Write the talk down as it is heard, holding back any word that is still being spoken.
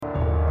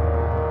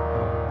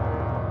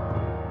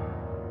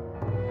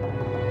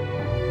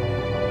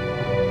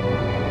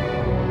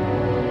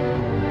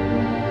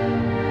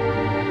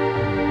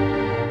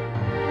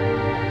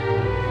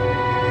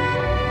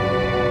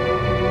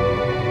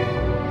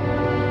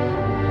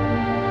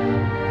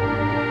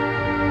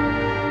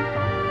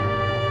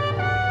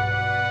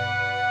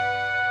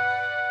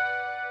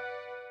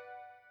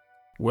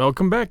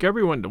Welcome back,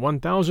 everyone, to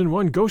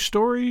 1001 Ghost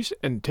Stories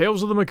and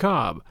Tales of the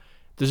Macabre.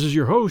 This is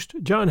your host,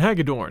 John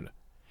Hagedorn,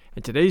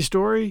 and today's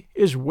story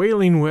is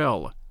Wailing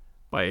Well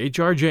by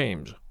H.R.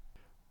 James.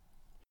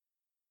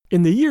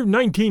 In the year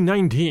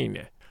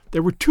 1919,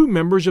 there were two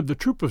members of the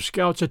troop of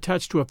scouts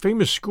attached to a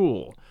famous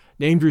school,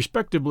 named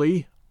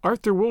respectively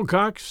Arthur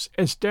Wilcox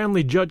and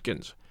Stanley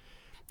Judkins.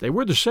 They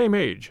were the same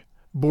age,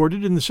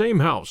 boarded in the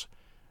same house,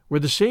 were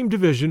the same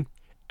division,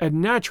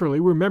 and naturally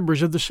were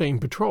members of the same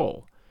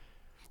patrol.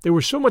 They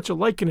were so much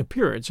alike in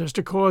appearance as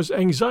to cause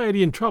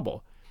anxiety and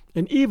trouble,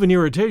 and even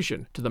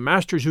irritation, to the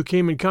masters who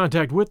came in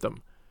contact with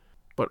them.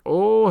 But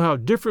oh, how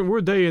different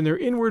were they in their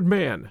inward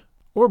man,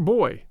 or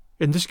boy,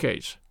 in this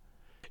case.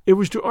 It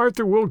was to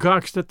Arthur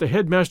Wilcox that the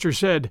headmaster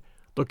said,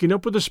 looking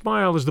up with a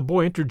smile as the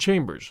boy entered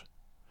chambers,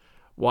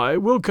 "Why,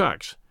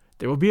 Wilcox,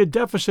 there will be a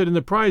deficit in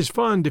the prize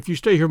fund if you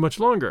stay here much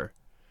longer.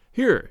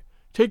 Here,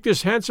 take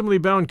this handsomely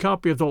bound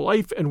copy of the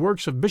life and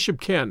works of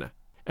Bishop Ken,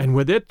 and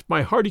with it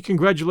my hearty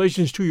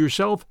congratulations to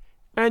yourself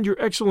and your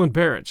excellent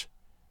parents."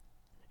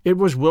 It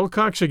was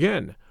Wilcox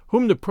again,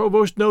 whom the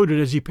provost noted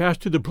as he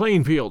passed through the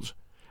playing fields,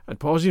 and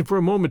pausing for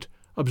a moment,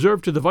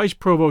 observed to the vice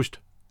provost,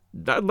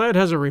 "That lad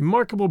has a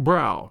remarkable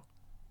brow."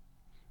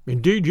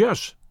 "Indeed,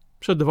 yes,"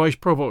 said the vice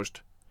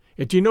provost.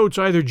 "It denotes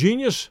either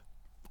genius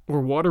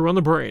or water on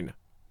the brain."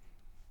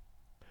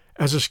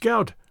 As a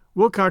scout,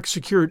 Wilcox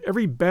secured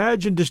every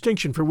badge and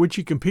distinction for which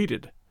he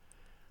competed.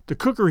 The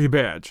cookery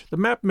badge, the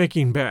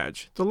map-making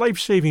badge, the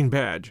life-saving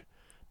badge,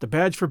 the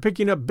badge for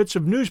picking up bits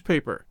of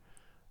newspaper,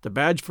 the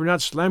badge for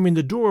not slamming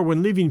the door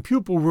when leaving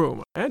pupil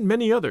room, and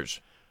many others.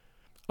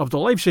 Of the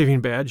life-saving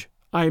badge,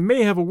 I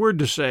may have a word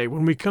to say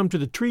when we come to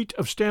the treat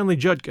of Stanley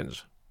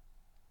Judkins.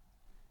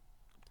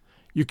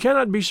 You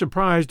cannot be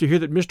surprised to hear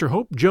that Mr.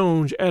 Hope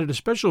Jones added a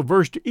special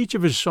verse to each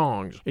of his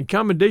songs in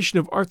commendation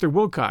of Arthur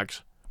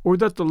Wilcox, or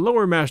that the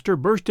lower master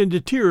burst into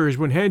tears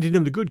when handing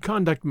him the Good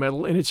Conduct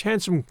Medal in its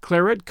handsome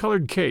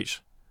claret-colored case,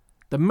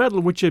 the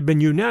medal which had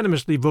been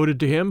unanimously voted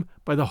to him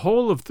by the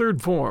whole of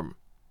third form.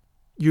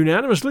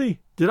 Unanimously,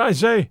 did I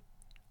say?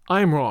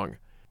 I am wrong.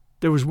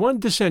 There was one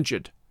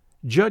dissentient,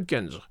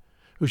 Judkins,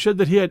 who said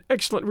that he had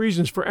excellent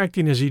reasons for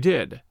acting as he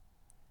did.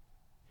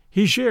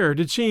 He shared,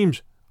 it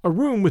seems, a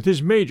room with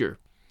his major.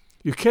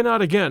 You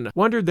cannot again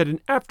wonder that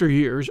in after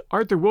years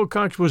Arthur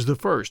Wilcox was the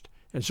first,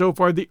 and so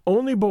far the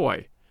only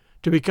boy,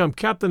 to become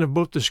captain of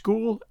both the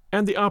school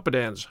and the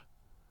Opidans,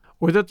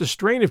 or that the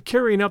strain of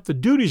carrying out the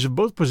duties of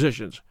both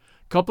positions,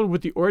 coupled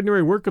with the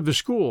ordinary work of the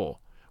school,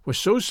 was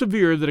so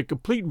severe that a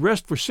complete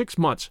rest for 6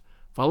 months,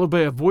 followed by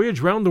a voyage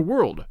round the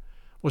world,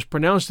 was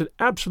pronounced an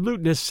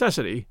absolute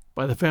necessity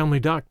by the family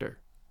doctor.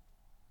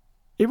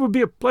 It would be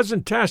a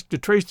pleasant task to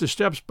trace the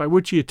steps by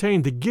which he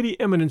attained the giddy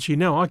eminence he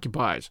now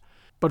occupies,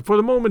 but for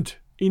the moment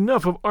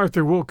enough of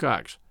Arthur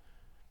Wilcox.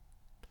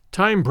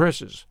 Time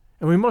presses,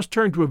 and we must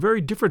turn to a very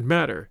different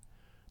matter,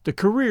 the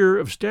career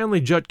of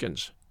Stanley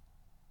Judkins.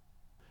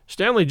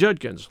 Stanley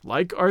Judkins,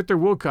 like Arthur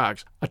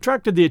Wilcox,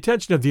 attracted the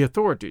attention of the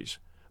authorities,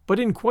 but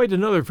in quite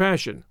another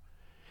fashion.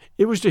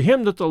 It was to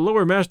him that the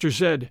lower master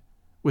said,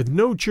 with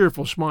no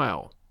cheerful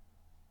smile,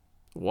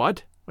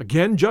 "What,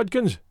 again,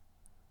 Judkins?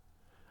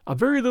 A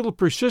very little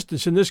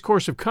persistence in this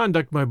course of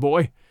conduct, my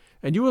boy,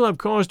 and you will have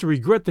cause to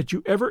regret that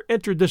you ever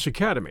entered this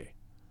academy.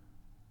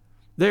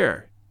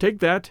 There, take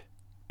that,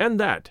 and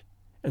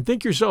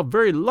think yourself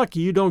very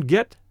lucky you don't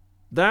get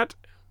that,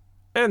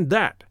 and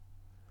that."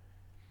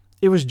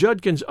 It was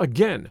Judkins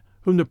again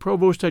whom the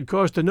provost had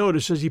cause to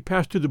notice as he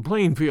passed through the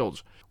playing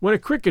fields, when a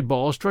cricket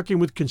ball struck him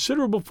with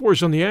considerable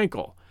force on the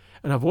ankle,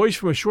 and a voice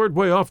from a short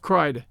way off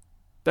cried,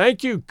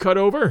 "Thank you,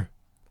 cut-over,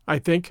 I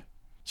think,"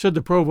 said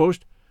the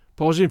provost,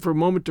 pausing for a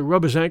moment to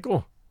rub his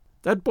ankle.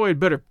 "That boy had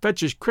better fetch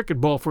his cricket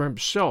ball for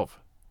himself."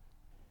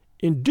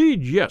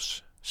 "Indeed,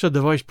 yes," said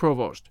the vice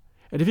provost,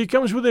 "and if he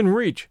comes within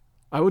reach,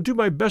 I will do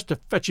my best to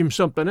fetch him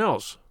something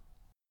else."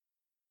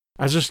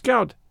 As a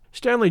scout,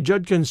 Stanley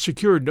Judkins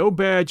secured no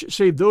badge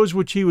save those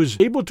which he was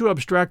able to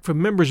abstract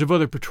from members of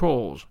other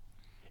patrols.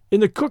 In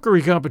the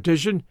cookery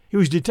competition, he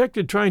was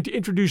detected trying to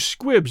introduce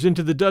squibs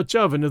into the Dutch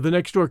oven of the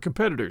next-door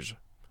competitors.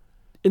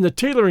 In the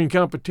tailoring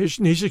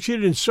competition, he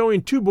succeeded in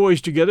sewing 2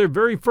 boys together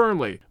very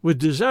firmly, with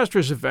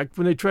disastrous effect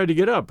when they tried to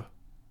get up.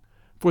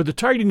 For the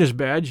tidiness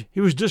badge,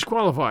 he was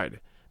disqualified,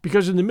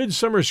 because in the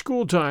midsummer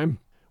school time,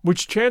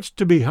 which chanced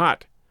to be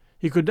hot,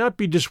 he could not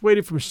be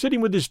dissuaded from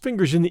sitting with his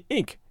fingers in the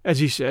ink, as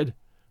he said,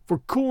 for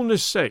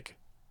coolness' sake.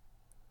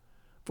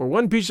 For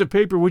one piece of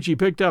paper which he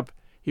picked up,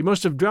 he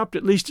must have dropped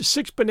at least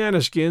 6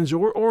 banana skins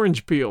or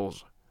orange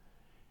peels.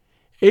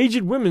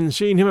 Aged women,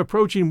 seeing him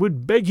approaching,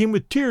 would beg him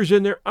with tears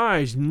in their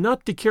eyes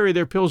not to carry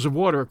their pills of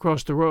water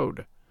across the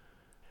road.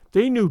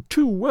 They knew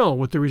too well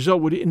what the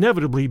result would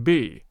inevitably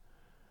be.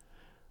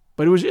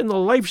 But it was in the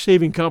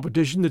life-saving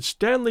competition that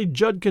Stanley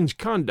Judkins'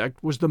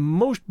 conduct was the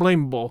most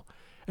blamable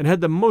and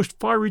had the most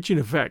far-reaching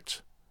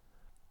effects.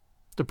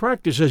 The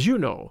practice, as you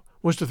know,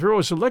 was to throw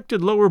a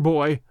selected lower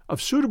boy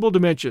of suitable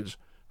dimensions,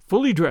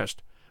 fully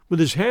dressed, with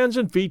his hands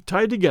and feet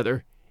tied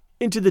together,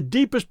 into the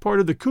deepest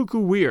part of the cuckoo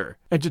weir,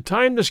 and to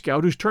time the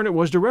scout whose turn it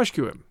was to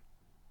rescue him.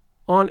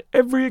 On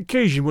every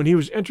occasion when he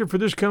was entered for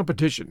this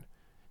competition,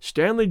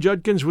 Stanley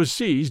Judkins was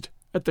seized,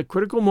 at the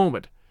critical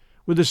moment,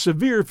 with a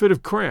severe fit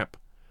of cramp,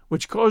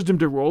 which caused him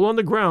to roll on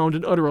the ground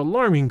and utter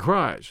alarming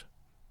cries.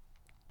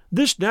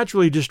 This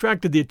naturally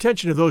distracted the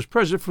attention of those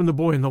present from the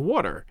boy in the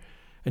water,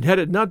 and had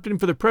it not been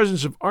for the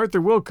presence of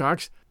Arthur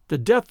Wilcox, the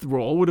death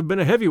roll would have been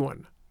a heavy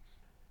one.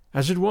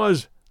 As it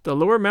was, the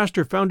lower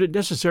master found it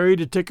necessary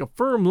to take a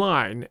firm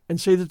line and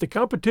say that the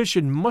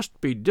competition must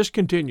be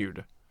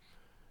discontinued.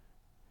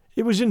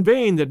 It was in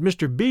vain that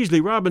Mr.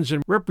 Beasley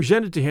Robinson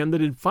represented to him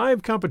that in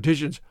 5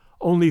 competitions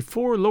only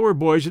 4 lower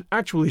boys had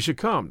actually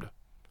succumbed.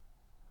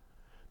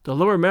 The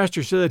lower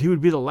master said that he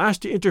would be the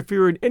last to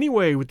interfere in any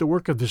way with the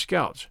work of the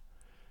scouts,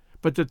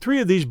 but that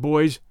 3 of these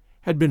boys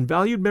had been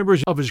valued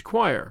members of his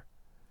choir,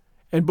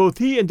 and both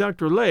he and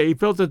Dr. Lay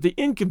felt that the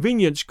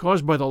inconvenience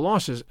caused by the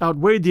losses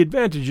outweighed the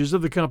advantages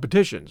of the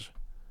competitions.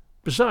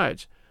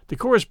 Besides, the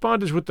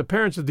correspondence with the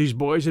parents of these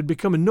boys had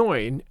become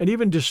annoying and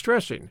even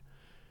distressing.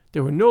 They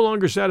were no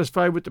longer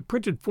satisfied with the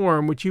printed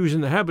form which he was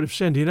in the habit of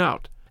sending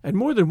out, and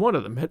more than one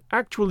of them had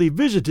actually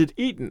visited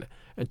Eton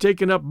and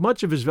taken up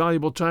much of his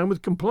valuable time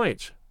with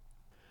complaints.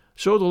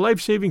 So the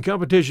life-saving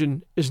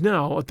competition is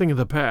now a thing of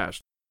the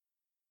past.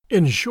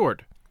 In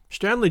short,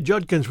 Stanley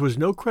Judkins was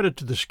no credit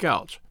to the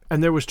scouts,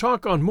 and there was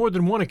talk on more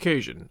than one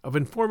occasion of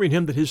informing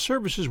him that his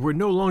services were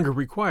no longer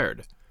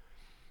required.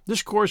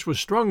 This course was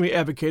strongly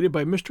advocated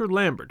by Mr.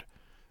 Lambert,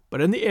 but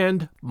in the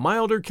end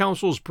milder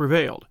counsels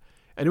prevailed,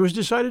 and it was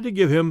decided to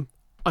give him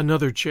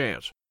another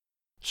chance.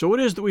 So it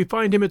is that we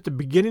find him at the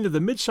beginning of the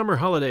midsummer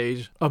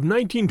holidays of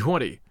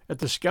 1920 at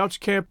the Scouts'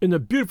 camp in the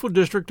beautiful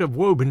district of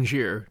Woburn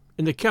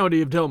in the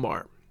county of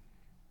Delmar.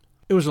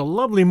 It was a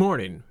lovely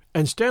morning,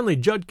 and Stanley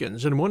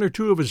Judkins and 1 or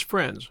 2 of his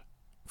friends,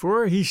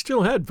 for he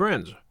still had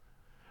friends,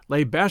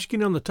 lay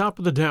basking on the top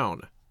of the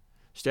down.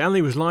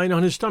 Stanley was lying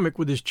on his stomach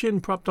with his chin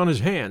propped on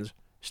his hands,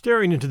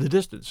 staring into the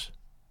distance.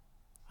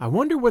 "I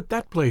wonder what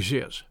that place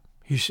is,"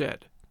 he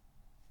said.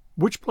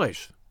 "Which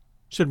place?"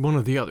 said one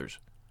of the others.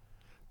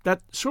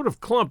 "That sort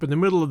of clump in the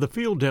middle of the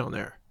field down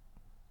there."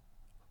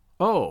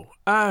 "Oh,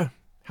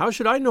 how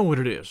should I know what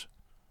it is?"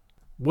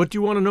 "What do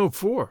you want to know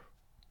for?"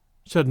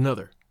 said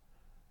another.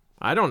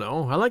 "I don't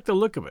know. I like the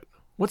look of it.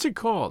 What's it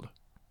called?"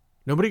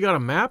 "Nobody got a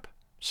map?"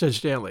 said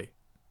Stanley.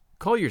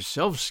 "Call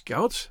yourselves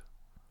scouts?"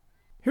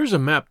 "Here's a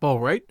map, all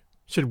right,"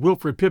 said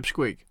Wilfred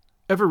Pipsqueak,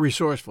 ever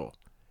resourceful.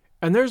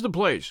 "And there's the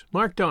place,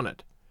 marked on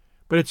it.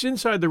 But it's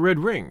inside the red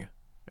ring,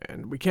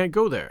 and we can't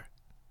go there."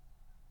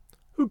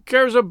 "Who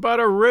cares about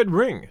a red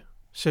ring?"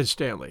 said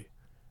Stanley.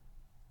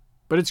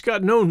 "But it's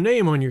got no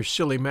name on your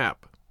silly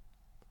map."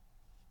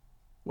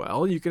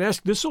 "Well, you can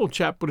ask this old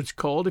chap what it's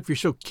called if you're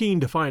so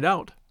keen to find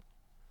out."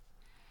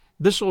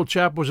 This old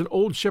chap was an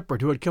old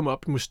shepherd who had come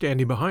up and was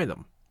standing behind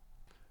them.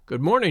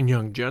 "Good morning,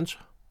 young gents,"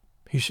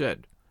 he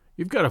said.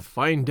 "You've got a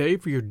fine day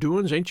for your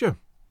doings, ain't you?"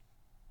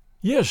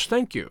 "Yes,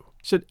 thank you,"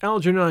 said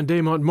Algernon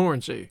de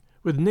Montmorency,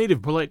 with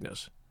native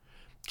politeness.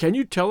 "Can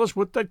you tell us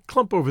what that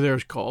clump over there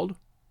is called?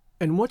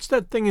 And what's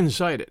that thing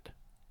inside it?"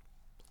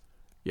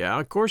 "Yeah,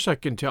 of course I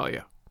can tell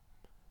you,"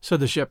 said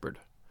the shepherd.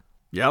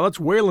 "Yeah, that's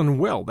Wailing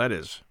Well, that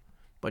is.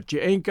 But you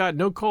ain't got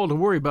no call to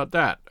worry about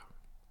that."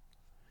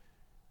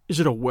 "Is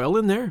it a well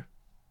in there?"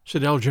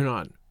 said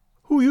Algernon.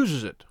 "Who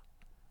uses it?"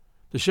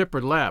 The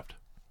shepherd laughed.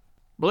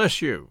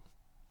 "Bless you,"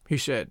 he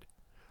said.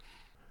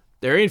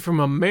 "There ain't from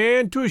a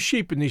man to a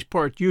sheep in these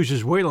parts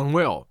uses Wailing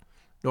Well,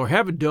 nor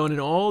haven't done in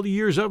all the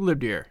years I've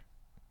lived here."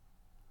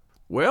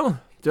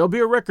 "Well, there'll be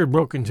a record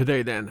broken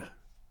today, then,"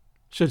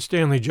 said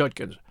Stanley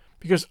Judkins,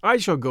 "because I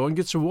shall go and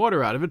get some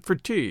water out of it for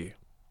tea."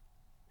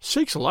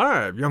 "Sakes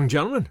alive, young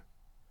gentleman,"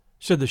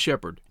 said the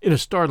shepherd, in a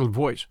startled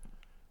voice.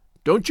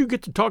 "Don't you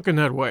get to talking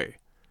that way.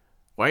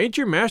 Why, ain't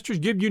your masters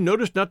give you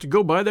notice not to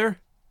go by there?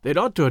 They'd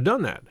ought to have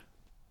done that."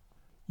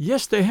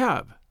 "Yes, they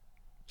have,"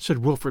 said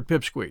Wilfred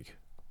Pipsqueak.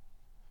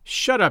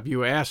 "Shut up,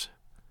 you ass,"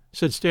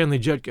 said Stanley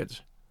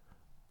Judkins.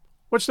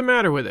 "What's the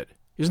matter with it?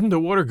 Isn't the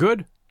water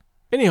good?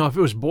 Anyhow, if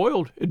it was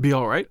boiled, it'd be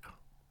all right."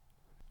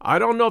 "I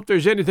don't know if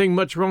there's anything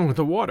much wrong with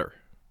the water,"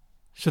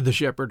 said the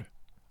shepherd.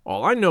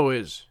 "All I know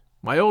is,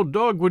 my old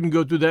dog wouldn't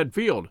go through that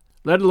field,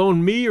 let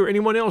alone me or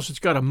anyone else that's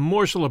got a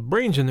morsel of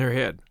brains in their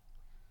head."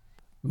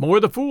 "More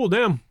the fool,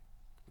 them,"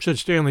 said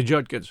Stanley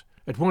Judkins,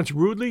 at once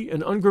rudely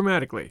and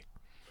ungrammatically.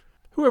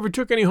 "Whoever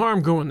took any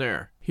harm going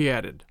there?" he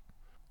added.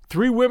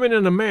 "3 women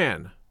and a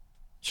man,"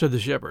 said the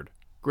shepherd,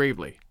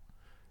 gravely.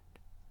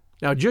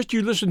 "Now just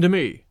you listen to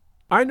me.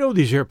 I know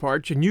these here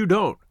parts, and you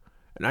don't,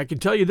 and I can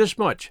tell you this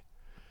much.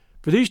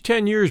 For these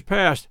 10 years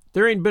past,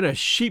 there ain't been a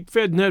sheep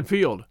fed in that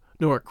field,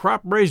 nor a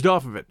crop raised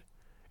off of it,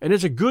 and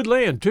it's a good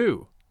land,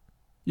 too.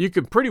 You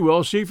can pretty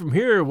well see from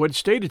here what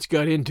state it's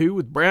got into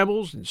with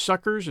brambles and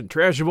suckers and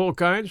trash of all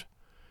kinds.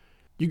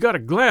 You got a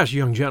glass,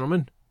 young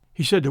gentleman,"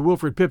 he said to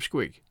Wilfred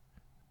Pipsqueak.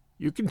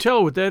 "You can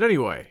tell with that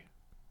anyway."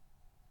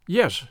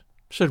 "Yes,"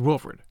 said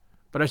Wilfred,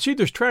 "but I see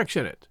there's tracks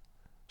in it.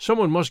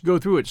 Someone must go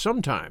through it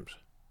sometimes."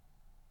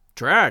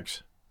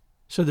 "Tracks?"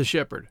 said the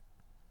shepherd.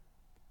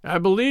 "I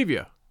believe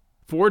you.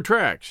 4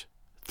 tracks,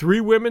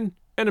 3 women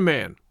and a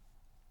man."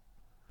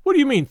 "What do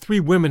you mean, 3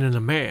 women and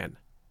a man?"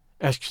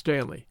 asked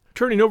Stanley,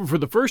 turning over for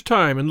the first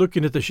time and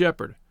looking at the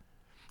shepherd.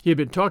 He had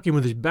been talking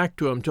with his back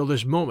to him till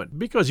this moment,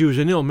 because he was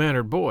an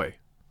ill-mannered boy.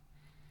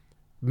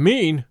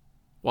 "Mean?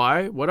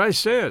 Why, what I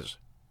says.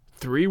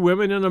 3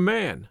 women and a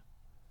man."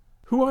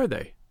 "Who are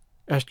they?"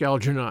 asked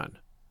Algernon.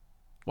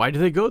 "Why do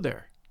they go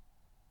there?"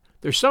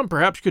 "There's some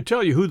perhaps could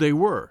tell you who they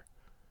were,"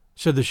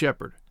 said the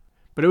shepherd,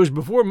 "but it was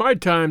before my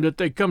time that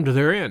they come to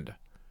their end.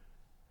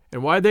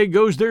 And why they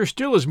goes there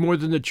still is more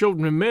than the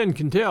children and men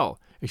can tell,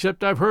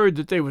 except I've heard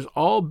that they was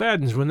all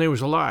bad uns when they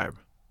was alive."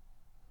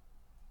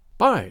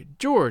 "By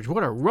George,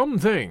 what a rum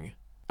thing!"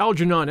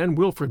 Algernon and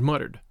Wilfred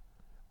muttered,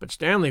 but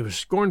Stanley was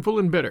scornful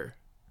and bitter.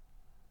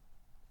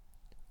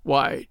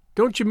 "Why,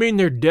 don't you mean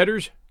they're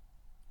deaders?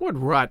 What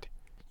rot!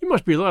 You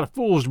must be a lot of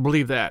fools to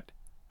believe that.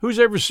 Who's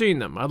ever seen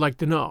them, I'd like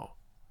to know?"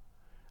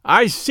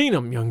 "I seen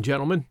 'em, young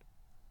gentleman,"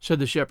 said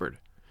the shepherd.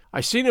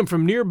 "I seen 'em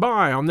from near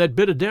by on that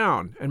bit of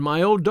down, and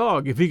my old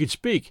dog, if he could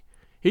speak,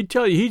 he'd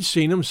tell you he'd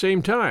seen 'em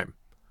same time.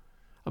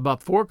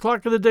 About 4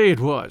 o'clock of the day it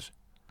was.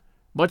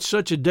 Much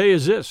such a day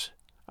as this.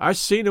 I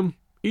seen 'em,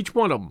 each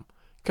one of 'em,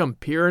 come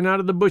peering out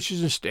of the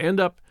bushes and stand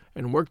up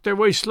and work their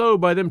way slow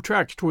by them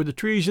tracks toward the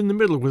trees in the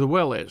middle where the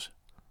well is."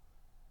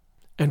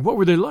 "And what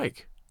were they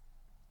like?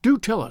 Do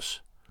tell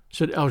us,"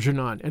 said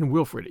Algernon and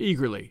Wilfred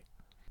eagerly.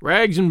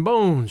 "Rags and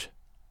bones.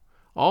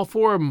 All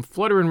 4 of 'em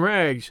flutterin'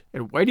 rags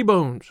and whitey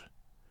bones.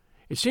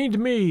 It seemed to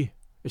me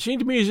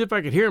as if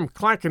I could hear 'em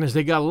clacking as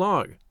they got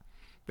along.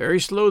 Very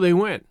slow they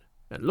went,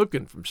 and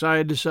looking from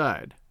side to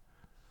side."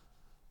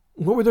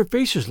 "What were their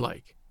faces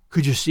like?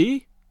 Could you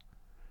see?"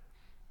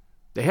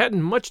 "They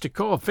hadn't much to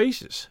call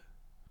faces,"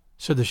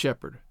 said the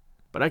shepherd,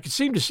 "but I could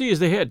seem to see as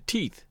they had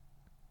teeth."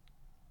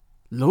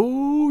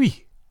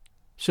 "Lo-ee,"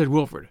 said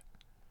Wilfred.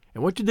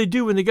 "And what did they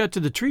do when they got to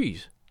the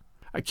trees?"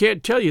 "I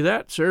can't tell you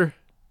that, sir,"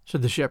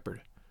 said the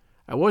shepherd.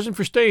 "I wasn't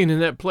for staying in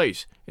that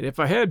place, and if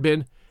I had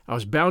been, I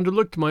was bound to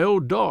look to my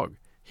old dog.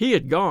 He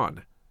had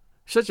gone.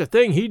 Such a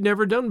thing he'd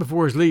never done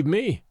before as leave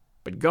me,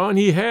 but gone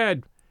he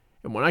had,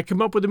 and when I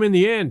come up with him in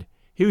the end,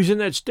 he was in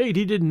that state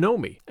he didn't know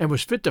me, and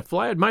was fit to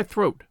fly at my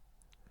throat.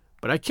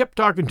 But I kept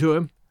talking to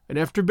him, and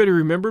after a bit he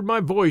remembered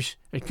my voice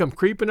and come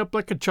creeping up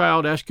like a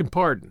child asking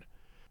pardon.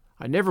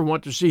 I never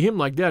want to see him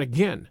like that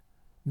again,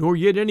 nor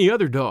yet any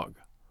other dog."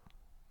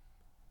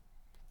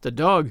 The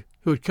dog,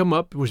 who had come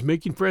up and was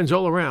making friends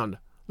all around,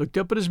 looked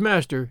up at his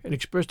master and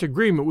expressed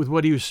agreement with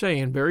what he was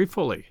saying very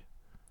fully.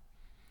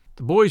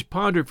 The boys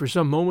pondered for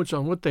some moments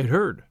on what they'd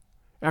heard,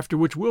 after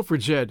which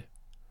Wilfred said,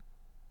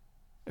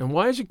 "And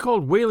why is it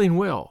called Wailing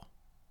Well?"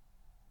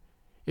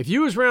 "If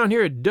you was round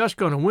here at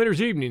dusk on a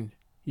winter's evening,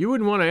 you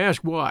wouldn't want to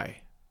ask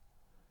why,"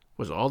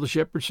 was all the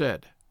shepherd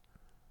said.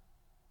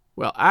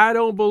 "Well, I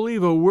don't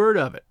believe a word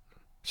of it,"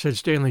 said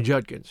Stanley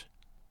Judkins,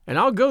 "and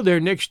I'll go there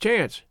next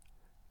chance."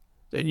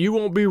 "Then you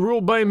won't be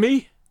ruled by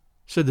me,"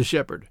 said the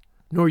shepherd,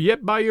 "nor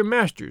yet by your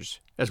masters,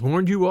 as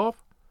warned you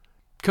off.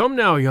 Come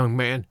now, young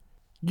man,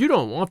 you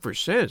don't want for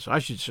sense, I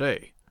should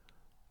say."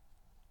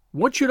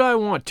 "What should I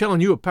want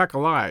telling you a pack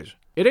of lies?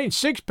 It ain't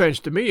 6 pence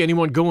to me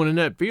anyone going in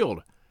that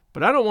field,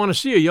 but I don't want to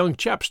see a young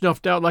chap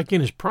snuffed out like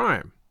in his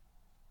prime."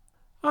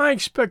 "I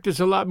expect it's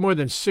a lot more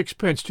than 6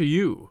 pence to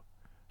you,"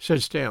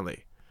 said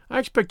Stanley. "I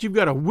expect you've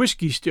got a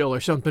whiskey still or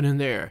something in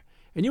there,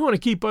 and you want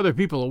to keep other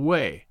people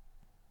away.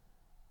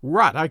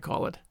 Rot, I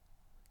call it.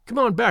 Come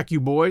on back, you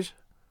boys."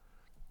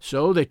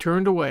 So they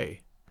turned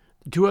away.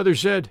 The 2 others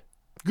said,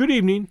 "Good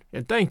evening,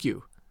 and thank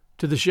you,"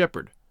 to the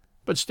shepherd,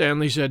 but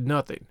Stanley said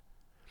nothing.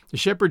 The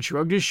shepherd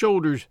shrugged his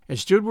shoulders and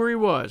stood where he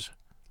was,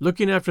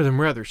 looking after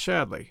them rather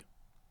sadly.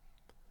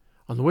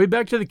 On the way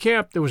back to the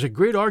camp there was a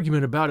great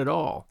argument about it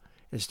all,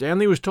 and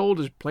Stanley was told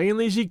as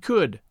plainly as he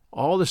could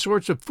all the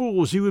sorts of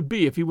fools he would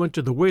be if he went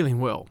to the Wailing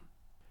Well.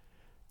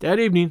 That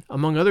evening,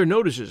 among other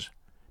notices,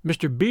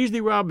 Mr.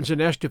 Beasley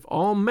Robinson asked if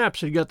all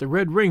maps had got the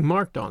red ring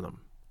marked on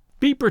them.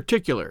 "Be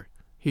particular,"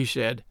 he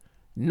said,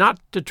 "not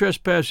to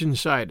trespass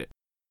inside it."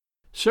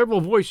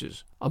 Several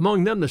voices,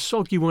 among them the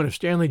sulky one of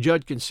Stanley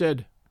Judkins,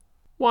 said,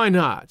 "Why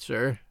not,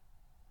 sir?"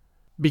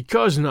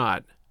 "Because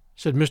not,"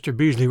 said Mr.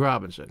 Beasley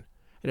Robinson,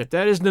 "and if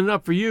that isn't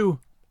enough for you,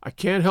 I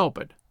can't help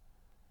it."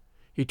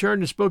 He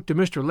turned and spoke to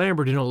Mr.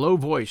 Lambert in a low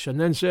voice, and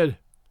then said,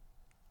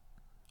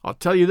 "I'll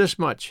tell you this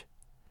much.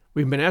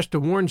 We've been asked to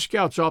warn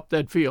scouts off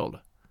that field.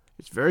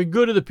 It's very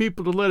good of the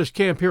people to let us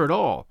camp here at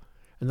all,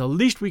 and the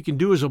least we can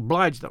do is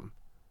oblige them.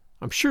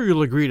 I'm sure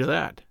you'll agree to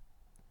that."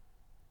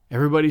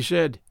 Everybody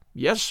said,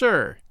 "Yes,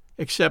 sir,"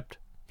 except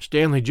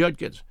Stanley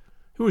Judkins,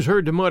 who was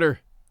heard to mutter,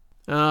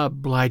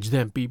 "Oblige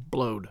them, be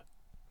blowed."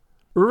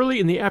 Early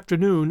in the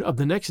afternoon of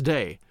the next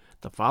day,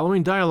 the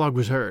following dialogue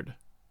was heard.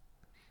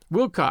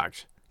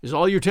 "Wilcox, is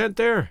all your tent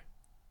there?"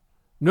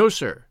 "No,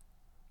 sir."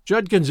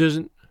 "Judkins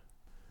isn't."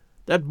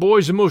 "That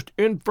boy's the most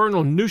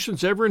infernal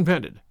nuisance ever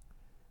invented.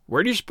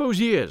 Where do you suppose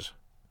he is?"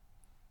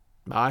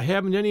 "I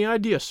haven't any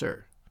idea,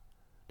 sir."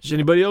 "Does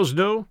anybody else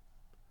know?"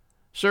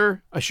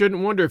 "Sir, I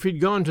shouldn't wonder if he'd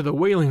gone to the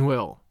Wailing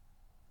Well."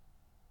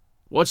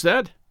 "What's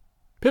that?"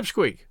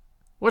 "Pipsqueak,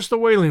 what's the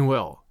Wailing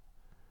Well?"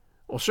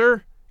 "Well,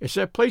 sir, it's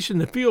that place in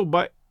the field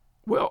by—"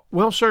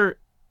 Well, sir,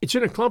 it's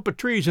in a clump of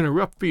trees in a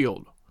rough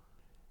field."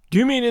 "Do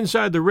you mean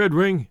inside the red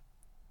ring?"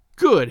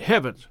 "Good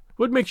heavens!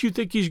 What makes you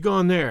think he's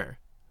gone there?"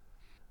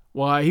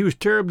 "Why, he was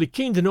terribly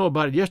keen to know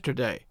about it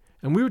yesterday,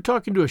 and we were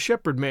talking to a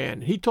shepherd man,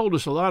 and he told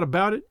us a lot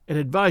about it and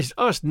advised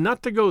us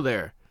not to go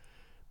there.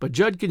 But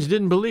Judkins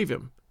didn't believe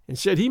him, and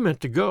said he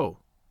meant to go."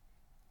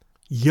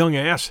 "Young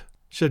ass,"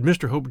 said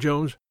Mr. Hope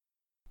Jones.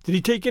 "Did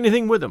he take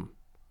anything with him?"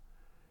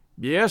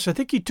 "Yes, I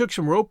think he took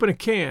some rope and a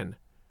can.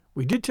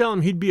 We did tell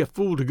him he'd be a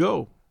fool to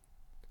go."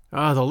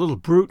 "Ah, the little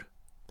brute!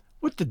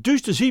 What the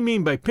deuce does he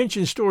mean by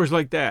pinching stores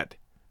like that?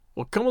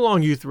 Well, come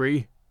along, you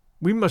three.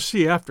 We must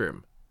see after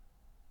him."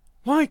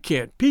 "Why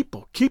can't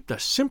people keep the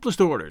simplest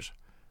orders?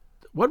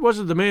 What was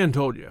it the man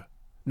told you?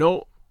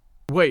 No,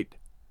 wait.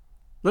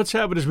 Let's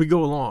have it as we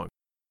go along."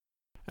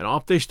 And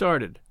off they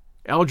started,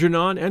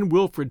 Algernon and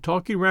Wilfred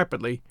talking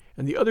rapidly,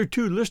 and the other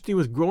two listening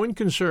with growing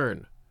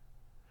concern.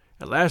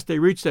 At last they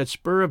reached that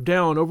spur of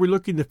down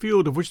overlooking the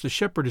field of which the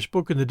shepherd had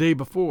spoken the day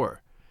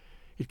before.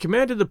 It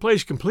commanded the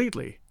place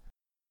completely.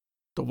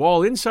 The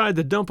wall inside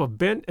the dump of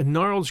bent and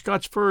gnarled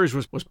Scotch firs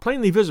was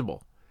plainly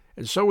visible,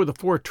 and so were the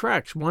 4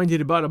 tracks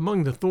winding about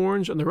among the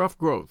thorns and the rough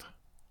growth.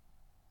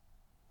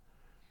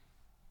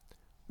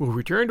 We'll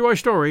return to our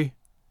story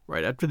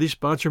right after these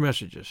sponsor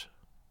messages.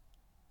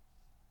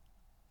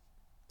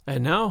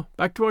 And now,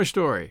 back to our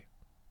story.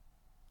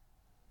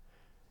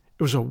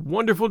 It was a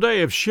wonderful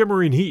day of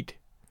shimmering heat.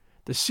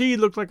 The sea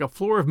looked like a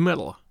floor of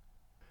metal.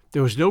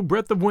 There was no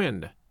breath of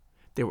wind.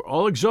 They were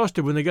all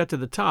exhausted when they got to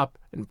the top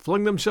and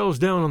flung themselves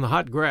down on the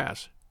hot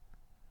grass.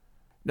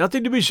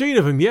 "Nothing to be seen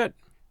of him yet,"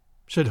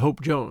 said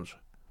Hope Jones,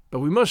 "but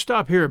we must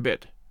stop here a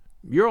bit.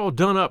 You're all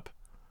done up,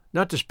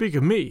 not to speak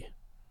of me.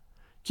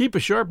 Keep a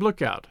sharp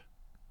lookout,"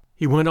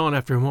 he went on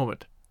after a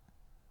moment.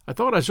 "I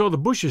thought I saw the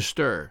bushes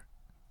stir."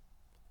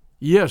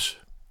 "Yes,"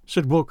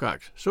 said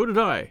Wilcox, "so did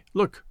I.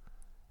 Look."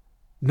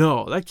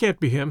 "No, that can't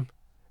be him.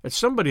 It's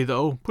somebody,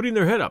 though, putting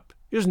their head up,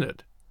 isn't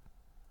it?"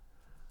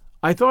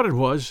 "I thought it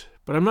was,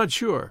 but I'm not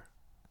sure."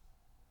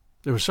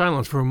 There was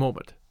silence for a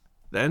moment.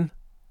 Then,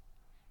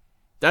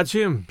 "That's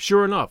him,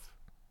 sure enough,"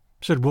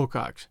 said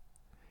Wilcox,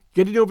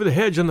 "getting over the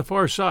hedge on the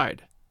far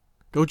side.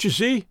 Don't you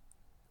see?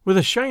 With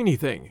a shiny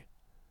thing.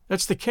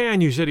 That's the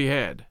can you said he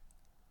had."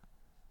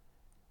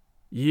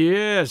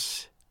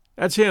 "Yes,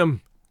 that's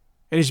him,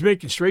 and he's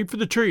making straight for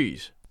the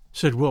trees,"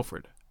 said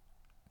Wilfred.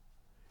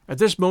 At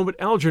this moment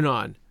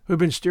Algernon, who had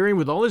been staring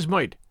with all his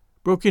might,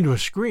 broke into a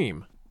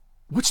scream.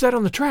 "What's that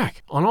on the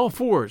track, on all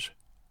fours?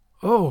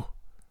 Oh,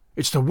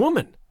 it's the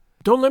woman!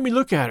 Don't let me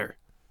look at her!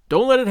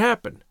 Don't let it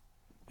happen!"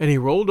 And he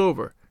rolled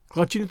over,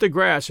 clutching at the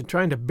grass and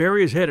trying to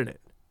bury his head in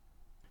it.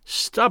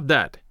 "Stop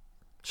that!"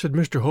 said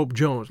Mr. Hope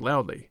Jones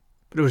loudly,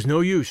 but it was no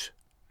use.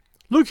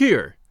 "Look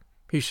here,"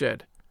 he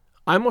said.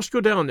 "I must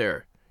go down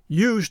there.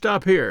 You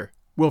stop here,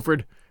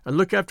 Wilfred, and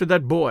look after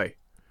that boy.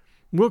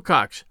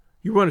 Wilcox,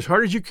 you run as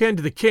hard as you can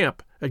to the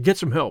camp and get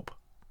some help."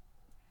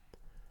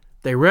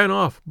 They ran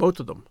off, both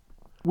of them.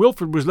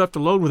 Wilfred was left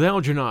alone with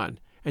Algernon,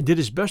 and did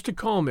his best to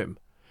calm him,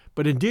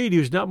 but indeed he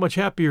was not much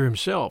happier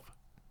himself.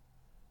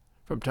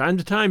 From time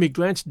to time he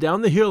glanced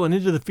down the hill and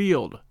into the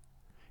field.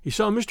 He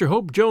saw Mr.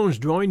 Hope Jones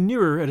drawing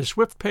nearer at a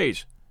swift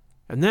pace,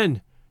 and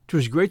then, to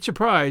his great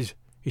surprise,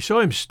 he saw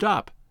him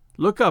stop,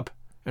 look up,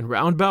 and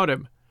round about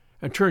him,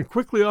 and turn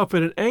quickly off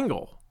at an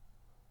angle.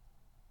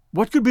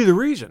 What could be the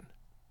reason?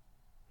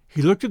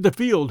 He looked at the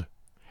field,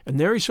 and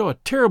there he saw a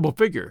terrible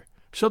figure,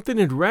 something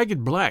in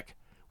ragged black,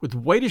 with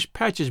whitish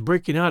patches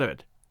breaking out of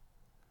it.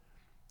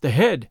 The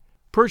head,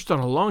 perched on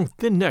a long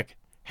thin neck,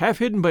 half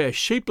hidden by a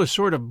shapeless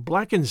sort of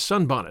blackened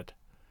sunbonnet.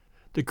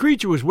 The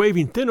creature was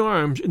waving thin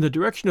arms in the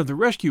direction of the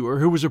rescuer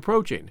who was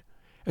approaching,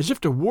 as if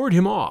to ward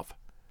him off,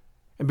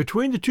 and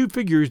between the two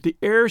figures the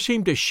air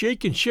seemed to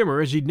shake and shimmer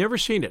as he'd never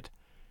seen it,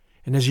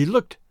 and as he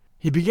looked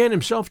he began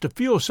himself to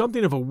feel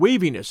something of a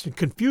waviness and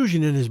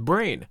confusion in his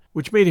brain,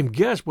 which made him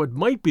guess what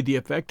might be the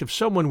effect of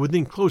someone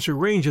within closer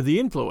range of the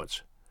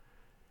influence.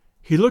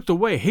 He looked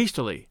away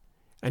hastily,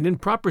 and in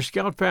proper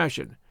scout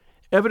fashion,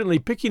 evidently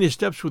picking his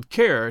steps with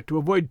care to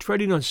avoid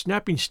treading on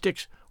snapping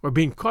sticks or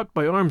being caught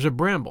by arms of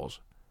brambles.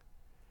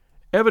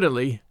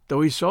 Evidently,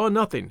 though he saw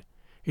nothing,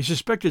 he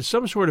suspected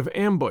some sort of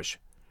ambush,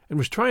 and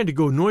was trying to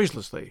go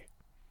noiselessly.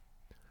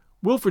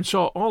 Wilfred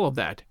saw all of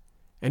that,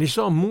 and he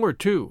saw more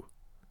too.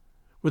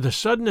 With a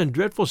sudden and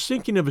dreadful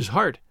sinking of his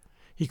heart,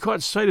 he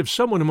caught sight of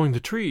someone among the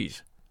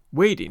trees,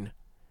 waiting,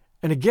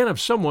 and again of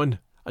someone,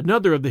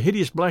 another of the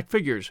hideous black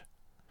figures,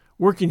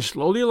 working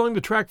slowly along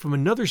the track from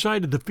another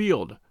side of the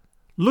field,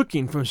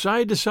 looking from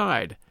side to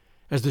side,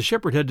 as the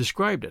shepherd had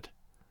described it.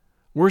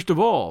 Worst of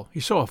all, he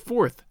saw a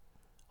fourth,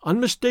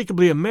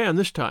 unmistakably a man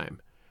this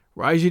time,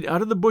 rising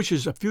out of the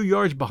bushes a few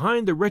yards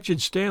behind the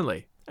wretched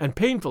Stanley, and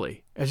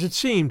painfully, as it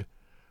seemed,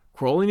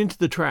 crawling into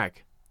the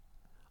track.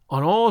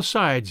 On all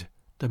sides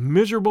the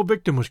miserable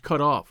victim was cut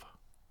off.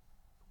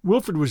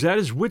 Wilfred was at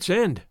his wits'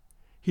 end.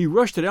 He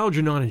rushed at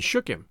Algernon and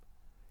shook him.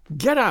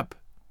 "Get up,"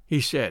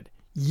 he said.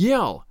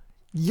 "Yell!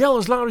 Yell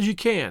as loud as you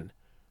can.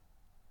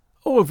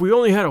 Oh, if we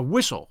only had a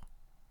whistle!"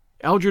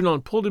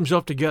 Algernon pulled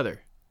himself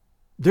together.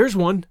 "There's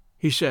one,"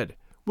 he said.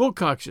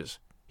 "Wilcox's.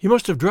 He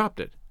must have dropped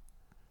it."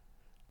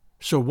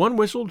 So one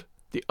whistled,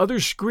 the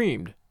others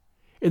screamed.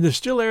 In the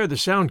still air the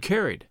sound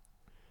carried.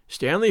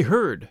 Stanley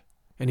heard,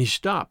 and he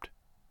stopped.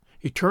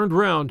 He turned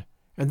round,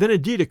 and then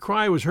indeed a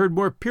cry was heard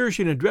more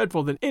piercing and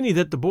dreadful than any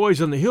that the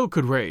boys on the hill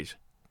could raise.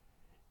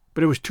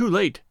 But it was too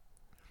late.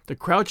 The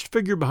crouched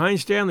figure behind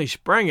Stanley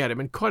sprang at him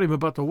and caught him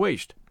about the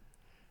waist.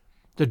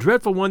 The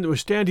dreadful one that was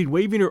standing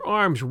waving her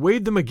arms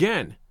waved them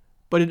again,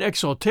 but in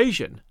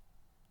exultation.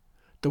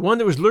 The one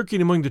that was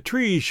lurking among the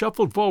trees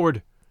shuffled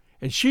forward,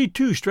 and she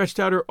too stretched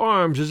out her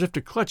arms as if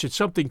to clutch at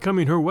something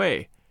coming her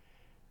way,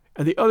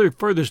 and the other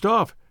furthest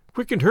off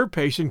quickened her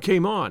pace and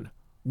came on,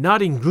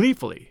 nodding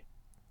gleefully.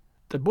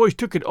 The boys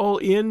took it all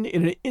in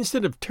an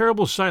instant of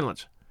terrible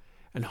silence,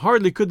 and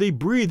hardly could they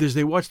breathe as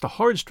they watched the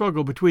hard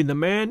struggle between the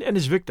man and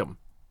his victim.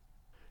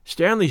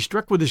 Stanley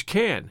struck with his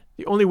can,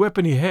 the only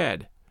weapon he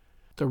had.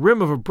 The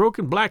rim of a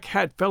broken black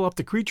hat fell off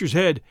the creature's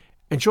head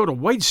and showed a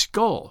white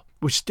skull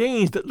with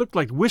stains that looked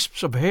like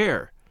wisps of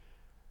hair.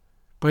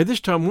 By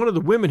this time one of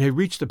the women had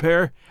reached the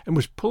pair and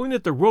was pulling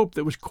at the rope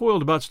that was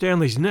coiled about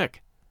Stanley's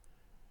neck.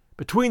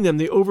 Between them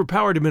they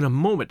overpowered him in a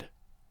moment.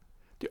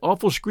 The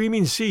awful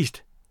screaming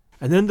ceased,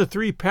 and then the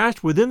three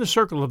passed within the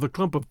circle of the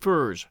clump of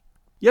firs.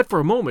 Yet for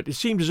a moment it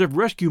seemed as if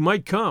rescue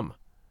might come.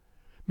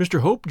 Mr.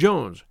 Hope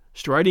Jones,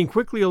 striding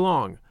quickly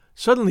along,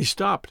 suddenly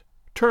stopped,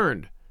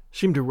 turned,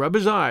 seemed to rub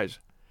his eyes,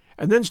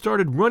 and then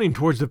started running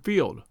towards the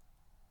field.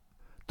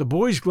 The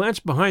boys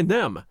glanced behind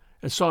them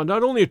and saw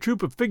not only a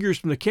troop of figures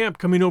from the camp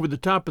coming over the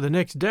top of the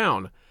next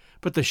down,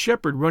 but the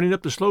shepherd running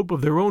up the slope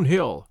of their own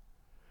hill.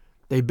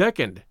 They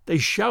beckoned, they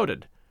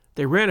shouted,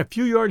 they ran a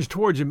few yards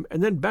towards him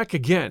and then back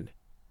again.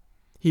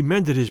 He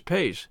mended his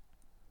pace.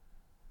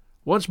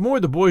 Once more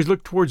the boys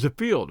looked towards the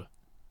field.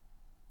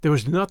 There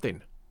was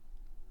nothing.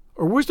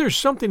 Or was there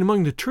something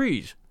among the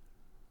trees?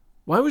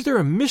 Why was there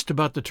a mist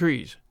about the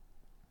trees?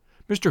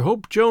 Mr.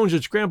 Hope Jones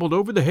had scrambled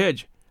over the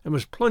hedge and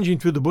was plunging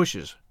through the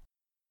bushes.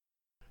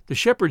 The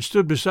shepherd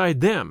stood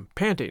beside them,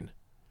 panting.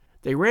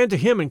 They ran to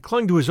him and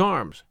clung to his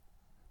arms.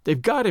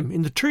 "They've got him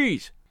in the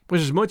trees,"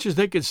 was as much as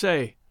they could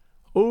say,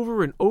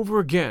 over and over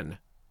again.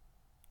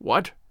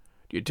 "What?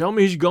 Do you tell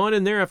me he's gone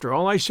in there after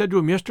all I said to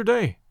him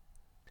yesterday?"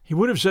 He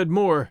would have said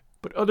more,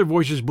 but other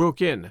voices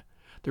broke in.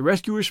 The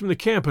rescuers from the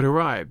camp had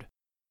arrived.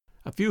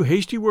 A few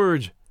hasty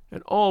words,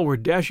 and all were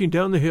dashing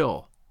down the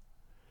hill.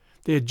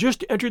 They had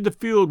just entered the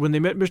field when they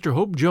met Mr.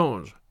 Hope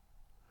Jones.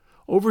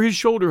 Over his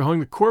shoulder hung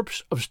the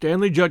corpse of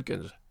Stanley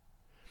Judkins.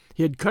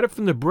 He had cut it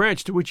from the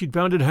branch to which he'd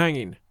found it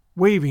hanging,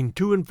 waving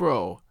to and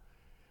fro.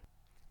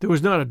 There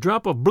was not a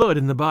drop of blood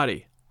in the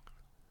body.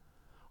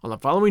 On the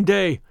following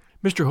day,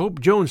 Mr. Hope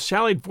Jones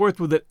sallied forth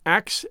with an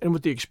axe and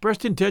with the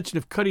expressed intention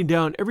of cutting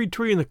down every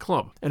tree in the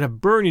clump and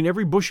of burning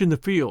every bush in the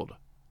field.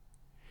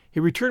 He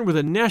returned with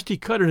a nasty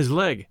cut in his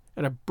leg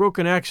and a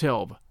broken axe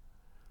helve.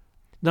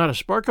 Not a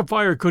spark of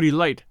fire could he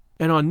light,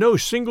 and on no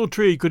single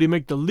tree could he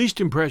make the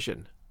least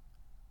impression.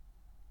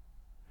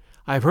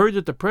 I have heard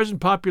that the present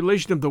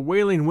population of the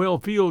Wailing Well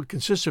field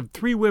consists of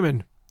 3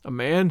 women, a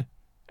man,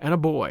 and a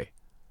boy.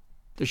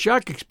 The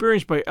shock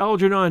experienced by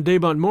Algernon de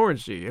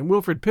Montmorency and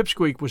Wilfred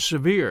Pipsqueak was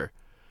severe.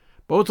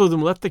 Both of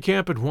them left the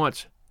camp at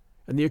once,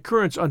 and the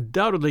occurrence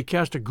undoubtedly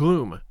cast a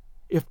gloom,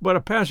 if but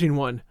a passing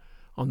one,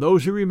 on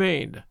those who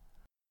remained.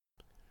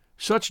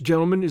 Such,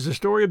 gentlemen, is the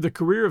story of the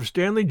career of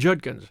Stanley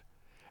Judkins,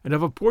 and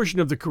of a portion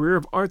of the career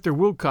of Arthur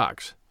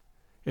Wilcox.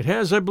 It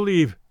has, I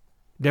believe,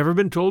 never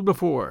been told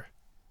before.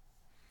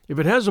 If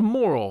it has a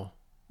moral,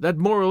 that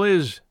moral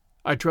is,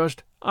 I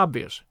trust,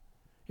 obvious.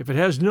 If it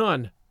has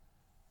none,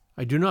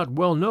 I do not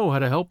well know how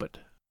to help it.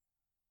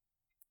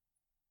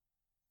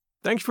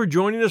 Thanks for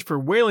joining us for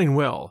Wailing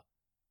Well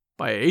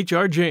by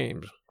H.R.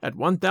 James at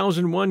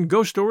 1001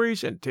 Ghost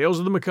Stories and Tales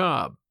of the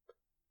Macabre.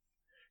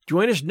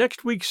 Join us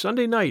next week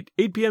Sunday night,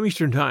 8 p.m.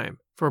 Eastern Time,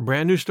 for a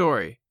brand new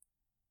story.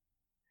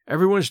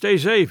 Everyone stay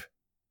safe,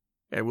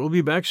 and we'll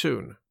be back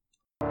soon.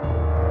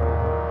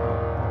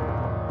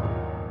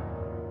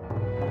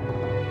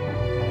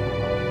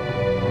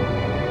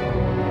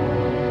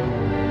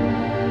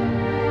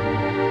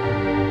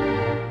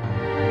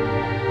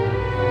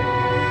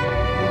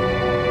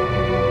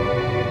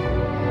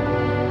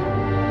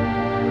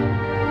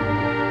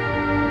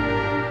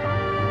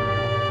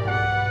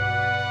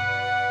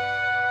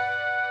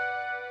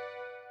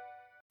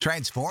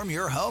 Transform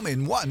your home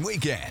in one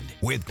weekend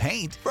with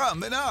paint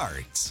from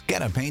Menards.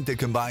 Get a paint that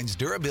combines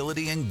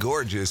durability and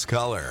gorgeous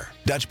color.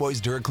 Dutch Boy's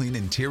DuraClean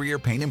Interior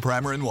Paint and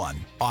Primer in One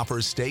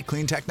offers Stay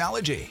Clean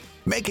technology,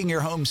 making your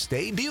home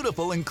stay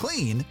beautiful and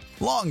clean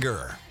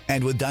longer.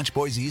 And with Dutch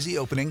Boy's easy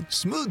opening,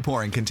 smooth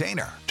pouring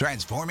container,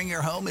 transforming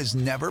your home has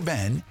never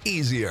been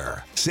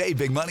easier. Save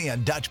big money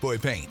on Dutch Boy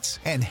paints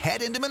and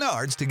head into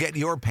Menards to get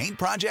your paint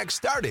project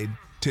started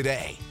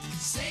today.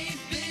 Save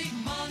big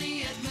money